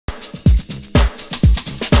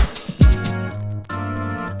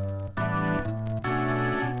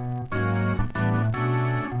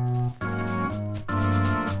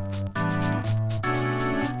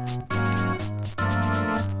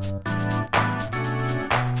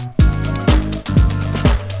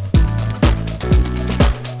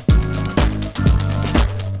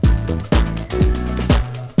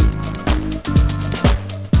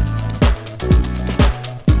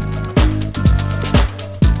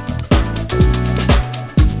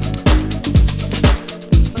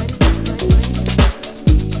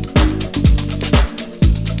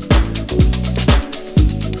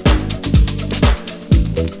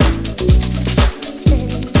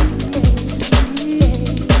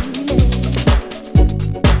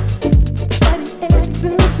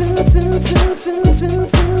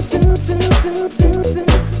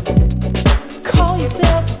Call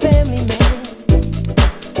yourself a family man.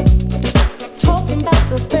 Talking about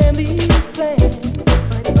the family's plan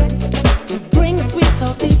to bring the sweet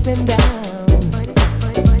talk deep and down.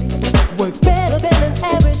 Works better than an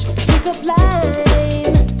average pickup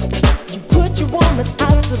line. You put your woman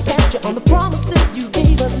out to pasture on the promises you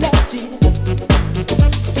gave her last year.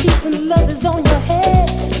 Peace and love is on your head,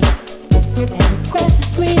 and the grass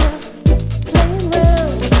is greener. Playing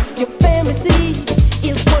round your family seed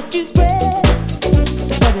is what you spread.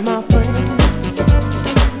 Buddy, my friend,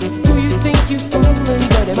 who you think you fooling?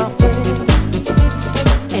 Buddy, my friend.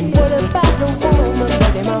 And what about the woman?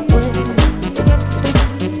 Buddy, my friend,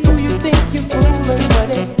 who you think you fooling?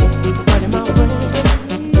 Buddy, buddy, my friend.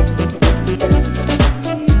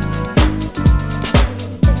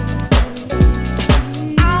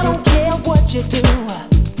 I don't care what you do,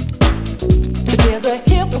 but there's a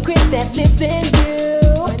hypocrite that lives in you.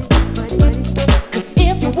 'Cause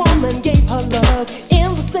if your woman gave her love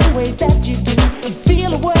in the same way that you do, you'd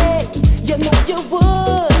feel away, you know you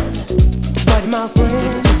would. Buddy, my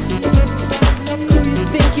friend, who you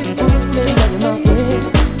think you're fooling? Buddy, my friend.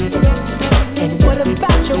 And what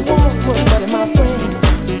about your woman? Buddy, my friend,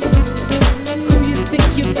 who you think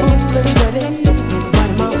you're fooling? Buddy,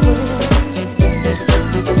 buddy, my friend.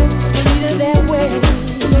 Treat her that way,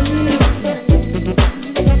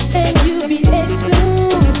 and you be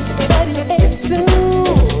ex-soon, buddy,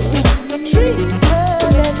 ex-soon. Treat her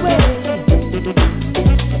that way,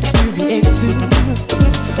 you be ex-soon,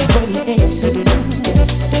 buddy, ex-soon.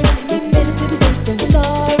 It's better to be safe than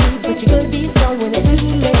sorry, but you're gonna be sorry when it's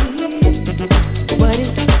too late, buddy.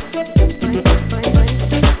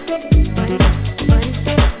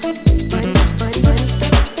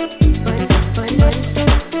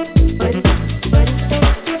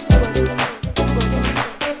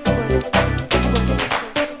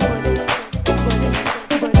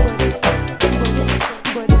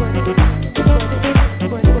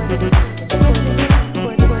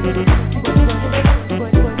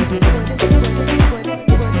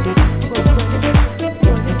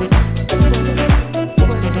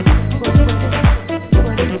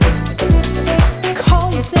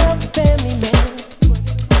 Call yourself a family man.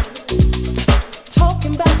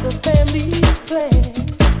 Talking about the family's plan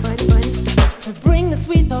to bring the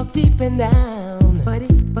sweet talk deep and down.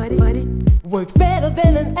 Works better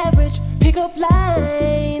than an average pickup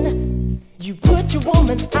line. You put your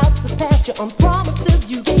woman out to pasture on promises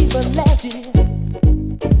you gave her last year.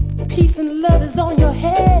 Peace and love is on your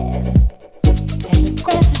head, and the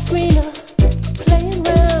grass is greener. Playing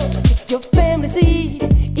round your family seed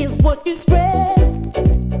is what you spread.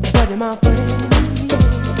 Buddy, my friend,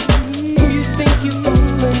 who you think you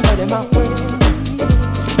fooling? Buddy, my friend.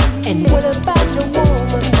 And what about your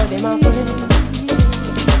woman? Buddy, my friend,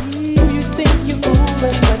 who you think you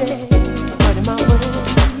fooling? Buddy, buddy, my friend.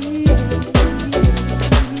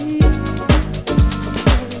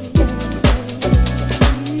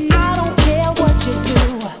 I don't care what you do,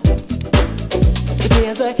 but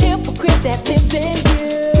there's a hypocrite that lives in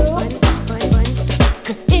you.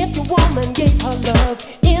 'Cause if your woman gave her love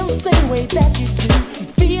in the same way that you do,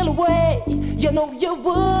 you'd feel away, you know you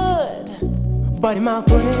would. Buddy, my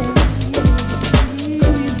friend, who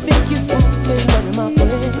you think you fooling? Buddy, my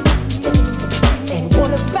friend. And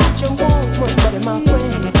what about your woman? Buddy, my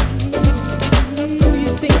friend, who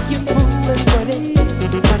you think you fooling? Buddy,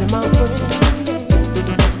 buddy, my friend.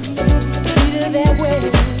 Treat her that way,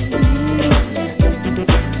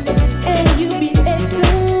 and you be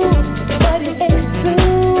ex-soon, buddy,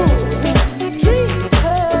 ex-soon. Treat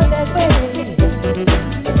her that way,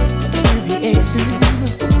 you be ex-soon,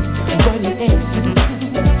 buddy, ex-soon.